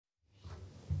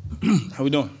How we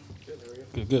doing? Good, how are you?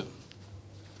 Good, good.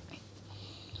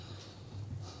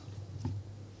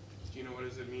 Geno, what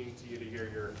does it mean to you to hear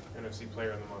your NFC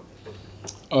Player of the Month?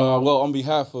 Well, on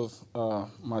behalf of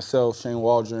myself, Shane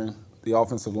Waldron, the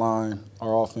offensive line,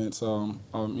 our offense,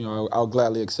 I'll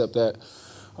gladly accept that.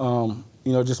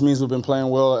 It just means we've been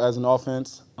playing well as an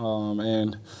offense,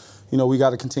 and we got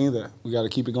to continue that. We got to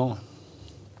keep it going.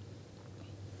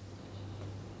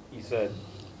 You said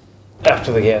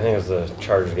after the game, I think it was the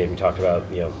Chargers game, you talked about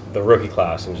the rookie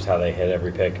class and just how they hit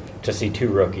every pick. To see two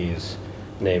rookies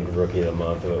named Rookie of the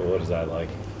Month, what is that like?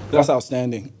 That's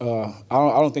outstanding. I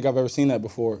don't think I've ever seen that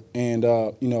before, and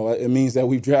it means that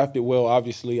we've drafted well.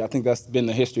 Obviously, I think that's been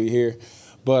the history here,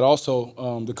 but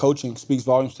also the coaching speaks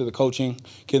volumes to the coaching,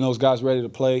 getting those guys ready to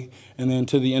play, and then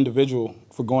to the individual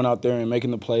for going out there and making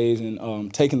the plays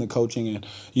and taking the coaching and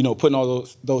putting all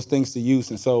those things to use.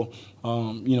 And so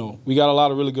we got a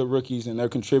lot of really good rookies, and they're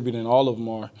contributing. All of them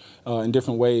are in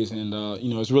different ways, and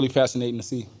it's really fascinating to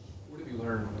see. What have you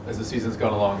learned as the season's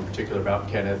gone along, in particular about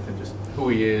Kenneth and just who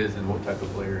he is and what type of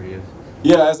player he is?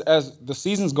 Yeah, as the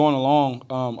season's going along,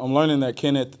 I'm learning that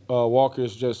Kenneth Walker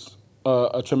is just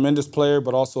a tremendous player,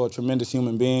 but also a tremendous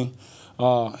human being.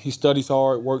 He studies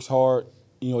hard, works hard.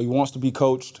 He wants to be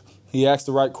coached. He asks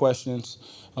the right questions,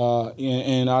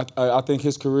 and I think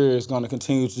his career is going to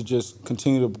continue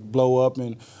to blow up,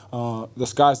 and the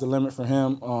sky's the limit for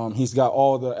him. He's got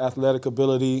all the athletic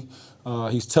ability.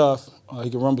 He's tough. He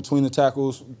can run between the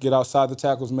tackles, get outside the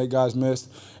tackles, make guys miss,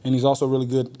 and he's also a really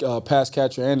good pass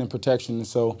catcher and in protection. And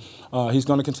so he's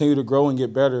going to continue to grow and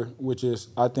get better, which is,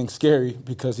 I think, scary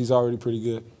because he's already pretty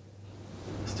good.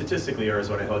 Statistically,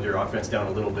 Arizona held your offense down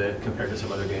a little bit compared to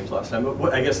some other games last time.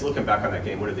 But I guess looking back on that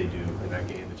game, what did they do in that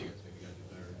game that you guys maybe got to do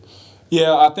better?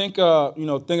 Yeah, I think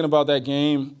thinking about that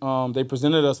game, they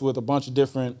presented us with a bunch of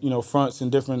different fronts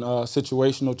and different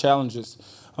situational challenges.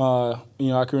 I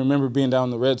can remember being down in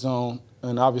the red zone,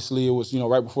 and obviously it was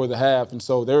right before the half, and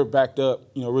so they were backed up,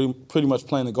 really pretty much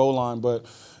playing the goal line, but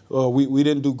we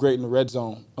didn't do great in the red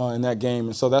zone in that game,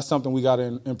 and so that's something we got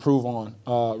to improve on.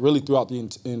 Really throughout the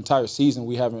entire season,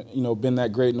 we haven't been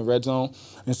that great in the red zone,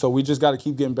 and so we just got to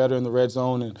keep getting better in the red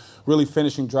zone and really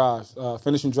finishing drives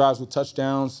with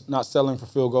touchdowns, not settling for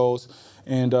field goals,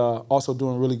 and also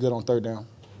doing really good on third down.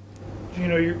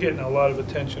 You're getting a lot of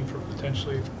attention for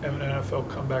potentially an NFL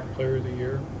Comeback Player of the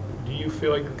Year. Do you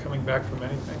feel like you're coming back from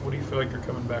anything? What do you feel like you're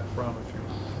coming back from?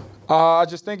 I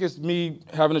just think it's me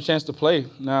having a chance to play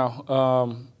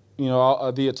now.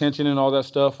 The attention and all that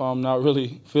stuff, I'm not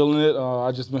really feeling it.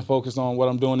 I've just been focused on what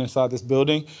I'm doing inside this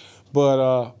building.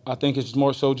 But I think it's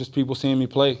more so just people seeing me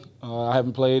play. I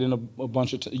haven't played in a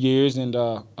bunch of years, and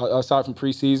aside from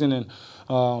preseason, and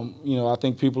I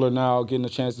think people are now getting a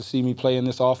chance to see me play in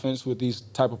this offense with these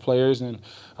type of players, and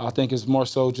I think it's more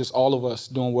so just all of us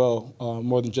doing well,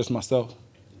 more than just myself.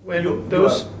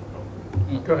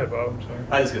 Go ahead, Bob. I'm sorry.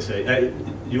 I was just going to say,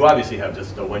 you obviously have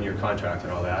just a one-year contract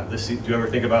and all that. Do you ever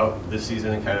think about this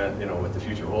season and kind of, what the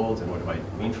future holds and what it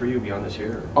might mean for you beyond this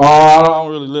year? I don't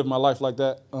really live my life like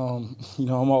that. I'm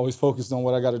always focused on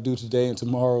what I got to do today and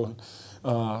tomorrow.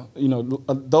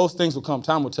 Those things will come.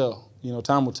 Time will tell.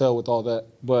 Time will tell with all that.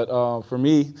 But for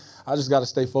me, I just got to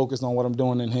stay focused on what I'm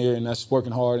doing in here, and that's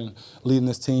working hard and leading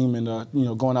this team and,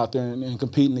 going out there and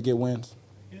competing to get wins.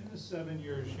 In the 7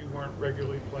 years you weren't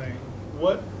regularly playing,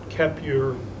 what kept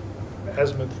your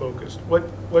azimuth focused?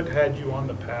 What had you on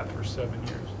the path for 7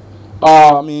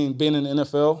 years? Being in the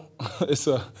NFL, it's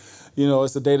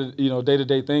a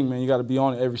day-to-day thing, man. You got to be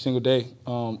on it every single day.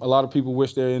 A lot of people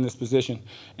wish they're in this position,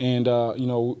 and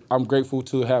I'm grateful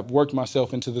to have worked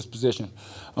myself into this position.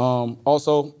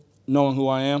 Also, knowing who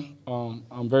I am,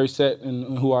 I'm very set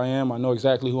in who I am. I know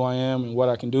exactly who I am and what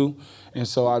I can do, and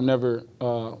so I've never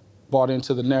bought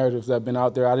into the narratives that have been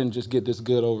out there. I didn't just get this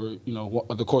good over,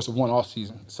 the course of one off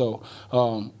season. So,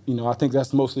 I think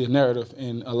that's mostly a narrative,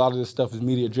 and a lot of this stuff is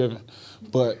media driven.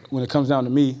 But when it comes down to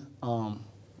me,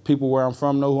 people where I'm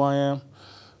from know who I am.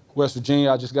 West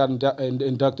Virginia, I just got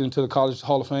inducted into the College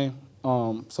Hall of Fame.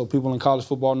 So people in college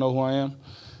football know who I am.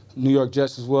 New York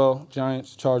Jets as well,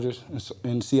 Giants, Chargers,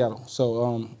 and Seattle.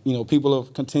 So, people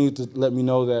have continued to let me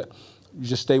know that you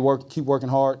just keep working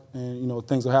hard, and,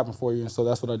 things will happen for you. And so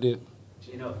that's what I did.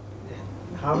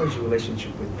 How has your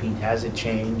relationship with Pete? Has it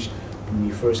changed when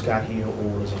you first got here,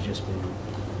 or has it just been?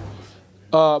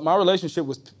 My relationship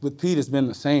with Pete has been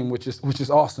the same, which is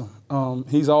awesome.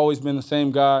 He's always been the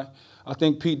same guy. I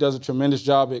think Pete does a tremendous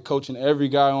job at coaching every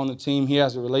guy on the team. He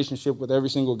has a relationship with every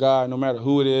single guy, no matter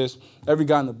who it is, every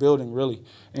guy in the building, really.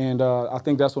 And I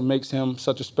think that's what makes him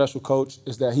such a special coach,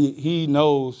 is that he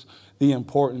knows the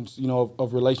importance,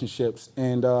 of relationships.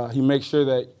 And he makes sure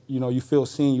that, you feel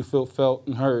seen, you feel felt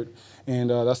and heard. And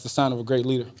that's the sign of a great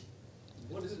leader.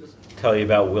 What does it tell you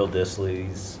about Will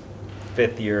Dissly's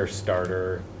fifth-year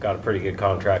starter? Got a pretty good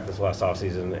contract this last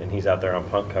offseason, and he's out there on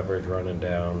punt coverage, running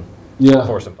down,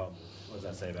 forcing fumbles. What does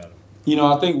that say about him?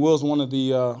 I think Will's one of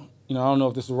the, I don't know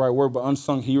if this is the right word, but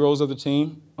unsung heroes of the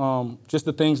team. Just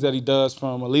the things that he does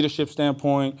from a leadership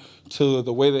standpoint to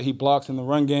the way that he blocks in the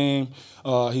run game.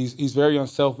 He's very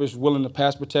unselfish, willing to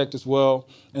pass protect as well.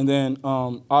 And then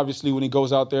obviously when he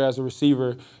goes out there as a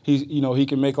receiver, he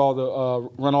can make all the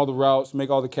run all the routes, make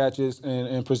all the catches,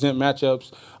 and present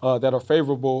matchups that are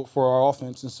favorable for our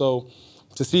offense. And so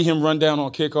to see him run down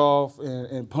on kickoff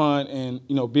and punt and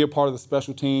be a part of the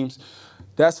special teams,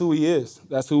 that's who he is.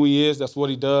 That's who he is. That's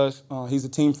what he does. He's a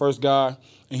team-first guy,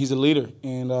 and he's a leader,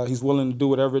 and he's willing to do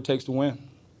whatever it takes to win.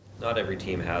 Not every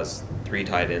team has 3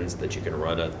 tight ends that you can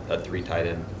run a 3 tight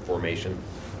end formation.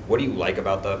 What do you like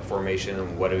about that formation,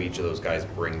 and what do each of those guys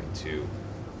bring to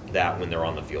that when they're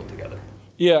on the field together?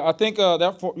 Yeah, I think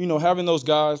having those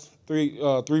guys, three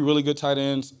really good tight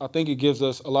ends, I think it gives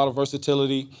us a lot of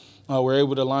versatility. We're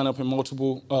able to line up in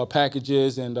multiple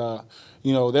packages, and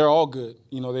they're all good.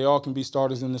 They all can be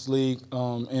starters in this league,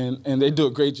 and they do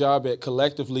a great job at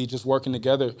collectively just working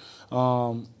together.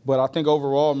 But I think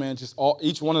overall, man,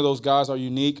 each one of those guys are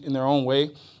unique in their own way,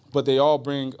 but they all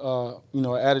bring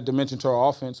added dimension to our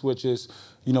offense, which is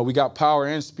we got power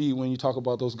and speed when you talk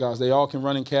about those guys. They all can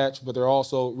run and catch, but they're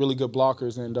also really good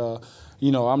blockers. And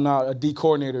I'm not a D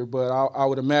coordinator, but I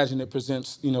would imagine it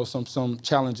presents some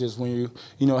challenges when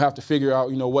you have to figure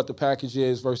out what the package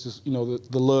is versus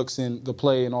the looks and the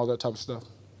play and all that type of stuff.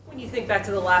 When you think back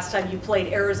to the last time you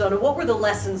played Arizona, what were the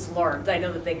lessons learned? I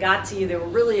know that they got to you. They were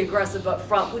really aggressive up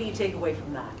front. What do you take away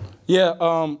from that? Yeah,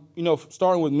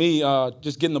 starting with me,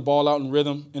 just getting the ball out in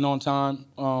rhythm and on time,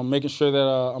 making sure that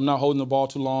I'm not holding the ball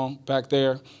too long back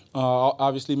there,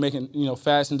 obviously making,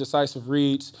 fast and decisive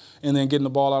reads, and then getting the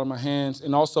ball out of my hands,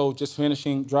 and also just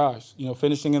finishing drives,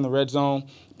 finishing in the red zone,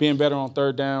 being better on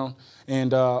third down,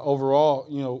 and overall,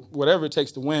 whatever it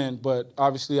takes to win. But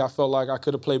obviously I felt like I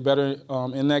could have played better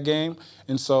in that game,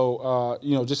 and so,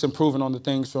 just improving on the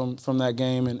things from that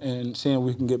game and seeing if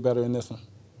we can get better in this one.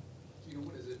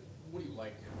 What do you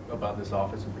like about this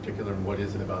offense in particular, and what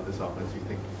is it about this offense you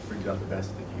think brings out the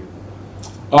best in you?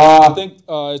 I think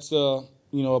it's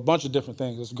a bunch of different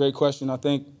things. It's a great question. I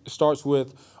think it starts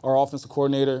with our offensive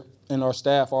coordinator and our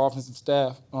staff, our offensive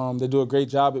staff. They do a great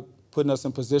job at putting us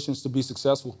in positions to be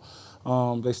successful.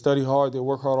 They study hard, they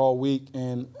work hard all week,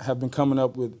 and have been coming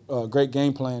up with great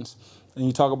game plans. And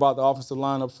you talk about the offensive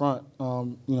line up front,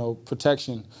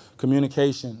 protection,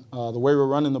 communication, the way we're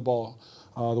running the ball,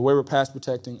 the way we're pass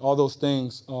protecting, all those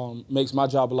things makes my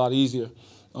job a lot easier.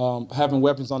 Having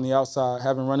weapons on the outside,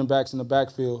 having running backs in the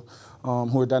backfield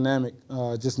who are dynamic,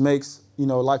 just makes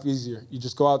life easier. You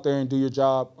just go out there and do your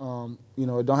job.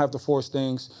 Don't have to force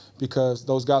things because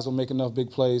those guys will make enough big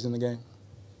plays in the game.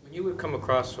 When you would come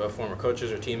across former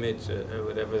coaches or teammates, or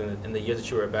whatever, in the years that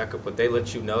you were a backup, would they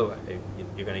let you know hey,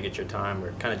 you're going to get your time,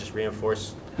 or kind of just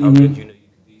reinforce how good you knew you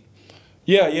could be?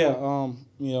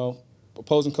 Yeah.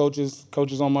 Opposing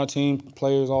coaches on my team,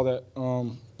 players, all that.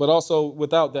 But also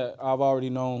without that, I've already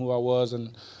known who I was,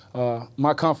 and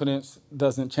my confidence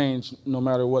doesn't change no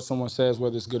matter what someone says,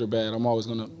 whether it's good or bad. I'm always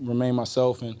going to remain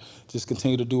myself and just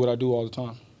continue to do what I do all the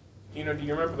time. Do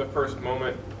you remember the first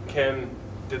moment Ken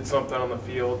did something on the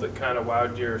field that kind of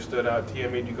wowed you or stood out to you,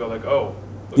 made you go like, oh,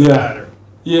 look at that?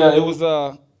 Yeah, it was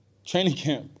training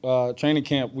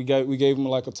camp. We gave him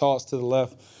like a toss to the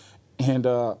left, and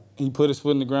he put his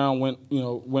foot in the ground, went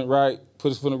right, put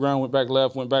his foot in the ground, went back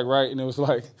left, went back right, and it was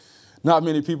like, not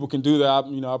many people can do that.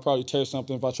 I'll probably tear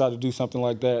something if I try to do something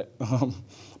like that.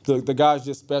 The guy's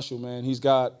just special, man. He's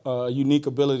got a unique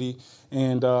ability,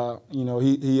 and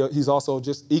he's also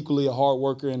just equally a hard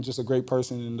worker and just a great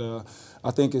person. And I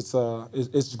think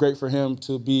it's great for him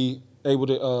to be able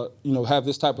to have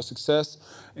this type of success,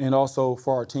 and also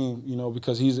for our team,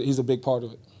 because he's a big part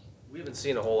of it. We haven't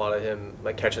seen a whole lot of him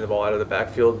catching the ball out of the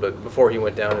backfield, but before he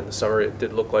went down in the summer, it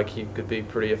did look like he could be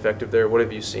pretty effective there. What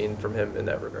have you seen from him in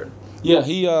that regard? Yeah,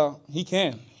 he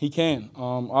can.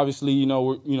 Obviously,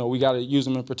 we got to use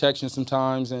him in protection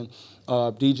sometimes, and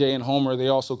DJ and Homer, they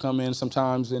also come in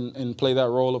sometimes and play that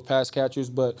role of pass catchers,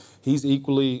 but he's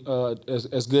equally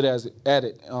as good at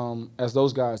it as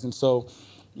those guys. And so,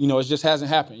 it just hasn't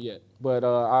happened yet, but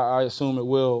I assume it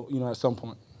will, at some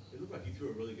point. It looked like you threw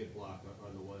a really good block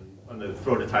on the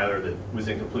throw to Tyler that was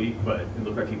incomplete, but it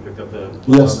looked like he picked up the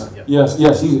yes, on that. Yeah.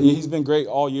 yes. He's been great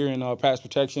all year in pass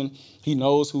protection. He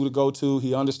knows who to go to.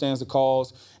 He understands the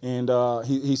calls, and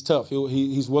he's tough.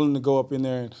 He's willing to go up in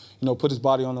there and put his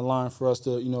body on the line for us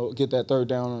to get that third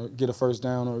down or get a first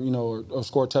down or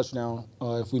score a touchdown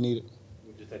if we need it.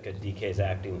 What do you think of DK's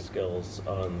acting skills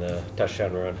on the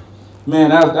touchdown run? Man,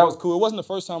 that was cool. It wasn't the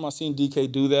first time I seen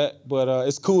DK do that, but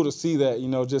it's cool to see that,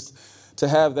 just to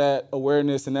have that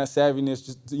awareness and that savviness.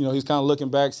 Just, he's kind of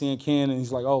looking back, seeing Ken, and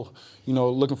he's like, oh,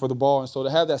 looking for the ball. And so to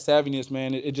have that savviness,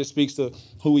 man, it just speaks to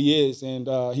who he is, and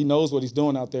he knows what he's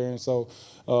doing out there. And so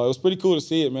it was pretty cool to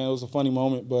see it, man. It was a funny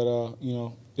moment, but,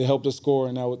 it helped us score,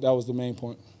 and that was the main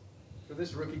point. For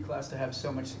this rookie class to have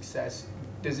so much success,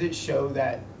 does it show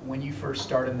that when you first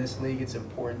start in this league, it's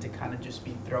important to kind of just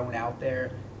be thrown out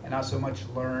there and not so much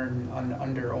learn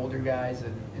under older guys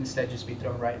and instead just be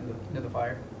thrown right into the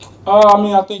fire?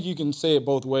 I think you can say it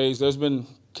both ways. There's been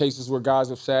cases where guys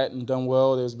have sat and done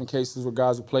well. There's been cases where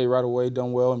guys have played right away,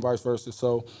 done well, and vice versa.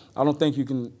 So I don't think you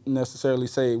can necessarily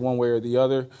say one way or the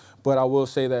other. But I will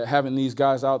say that having these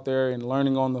guys out there and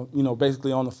learning on the,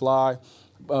 basically on the fly,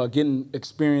 getting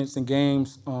experience in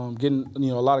games, getting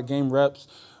a lot of game reps,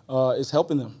 it's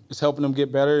helping them. It's helping them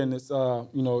get better, and it's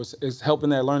helping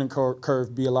that learning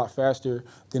curve be a lot faster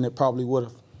than it probably would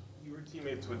have. You were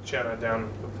teammates with Jenna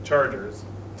down with the Chargers.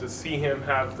 To see him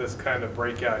have this kind of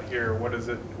breakout here, what does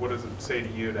it say to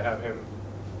you to have him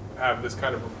have this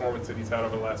kind of performance that he's had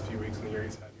over the last few weeks and the year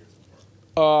he's had here so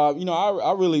far?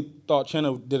 I really thought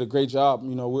Chenna did a great job.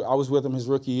 I was with him his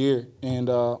rookie year, and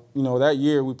that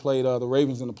year we played the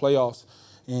Ravens in the playoffs,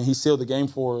 and he sealed the game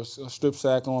for us. A strip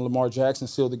sack on Lamar Jackson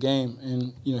sealed the game,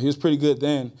 and he was pretty good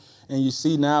then. And you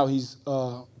see now he's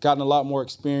gotten a lot more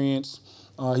experience.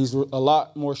 He's a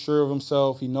lot more sure of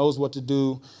himself. He knows what to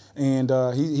do, and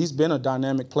he's been a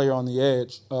dynamic player on the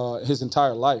edge his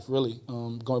entire life, really.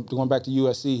 Going back to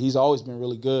USC, he's always been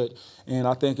really good, and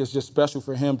I think it's just special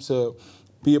for him to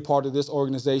be a part of this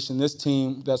organization, this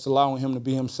team that's allowing him to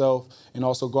be himself and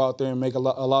also go out there and make a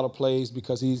lot of plays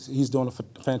because he's doing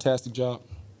a fantastic job.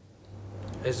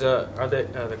 Are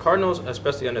the Cardinals,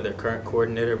 especially under their current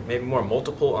coordinator, maybe more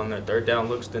multiple on their third down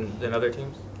looks than other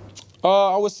teams?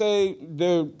 I would say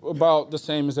they're about the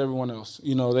same as everyone else.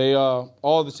 They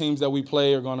all the teams that we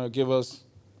play are going to give us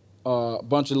a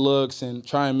bunch of looks and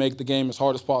try and make the game as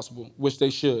hard as possible, which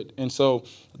they should. And so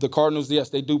the Cardinals, yes,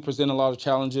 they do present a lot of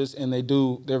challenges, and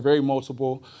they're very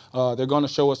multiple. They're going to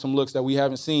show us some looks that we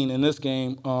haven't seen in this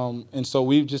game. And so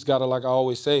we've just got to, like I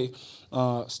always say,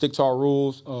 stick to our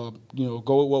rules, go with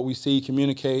what we see,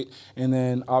 communicate, and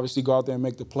then obviously go out there and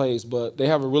make the plays. But they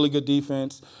have a really good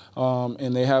defense,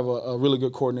 and they have a really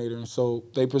good coordinator. And so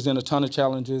they present a ton of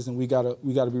challenges, and we gotta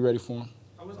be ready for them.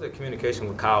 How was the communication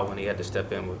with Kyle when he had to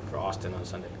step in for Austin on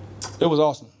Sunday? It was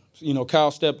awesome. Kyle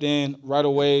stepped in right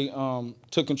away,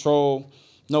 took control,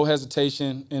 no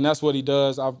hesitation, and that's what he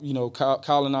does.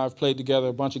 Kyle and I have played together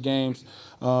a bunch of games,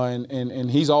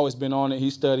 and he's always been on it. He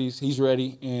studies, he's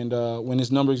ready, and when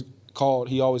his number's called,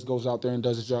 he always goes out there and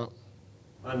does his job.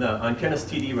 On Kenneth's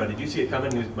TD run, did you see it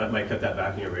coming? He might cut that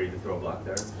back and you're ready to throw a block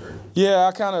there? Or? Yeah,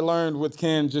 I kind of learned with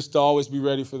Ken just to always be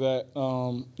ready for that.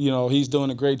 He's doing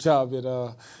a great job at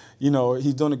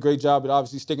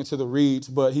obviously sticking to the reads,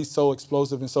 but he's so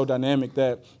explosive and so dynamic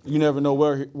that you never know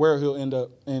where he'll end up.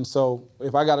 And so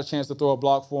if I got a chance to throw a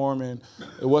block for him and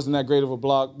it wasn't that great of a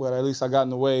block, but at least I got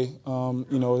in the way,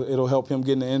 it'll help him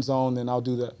get in the end zone, then I'll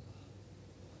do that.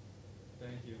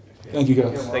 Thank you. Thank you,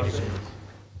 guys. Thank you.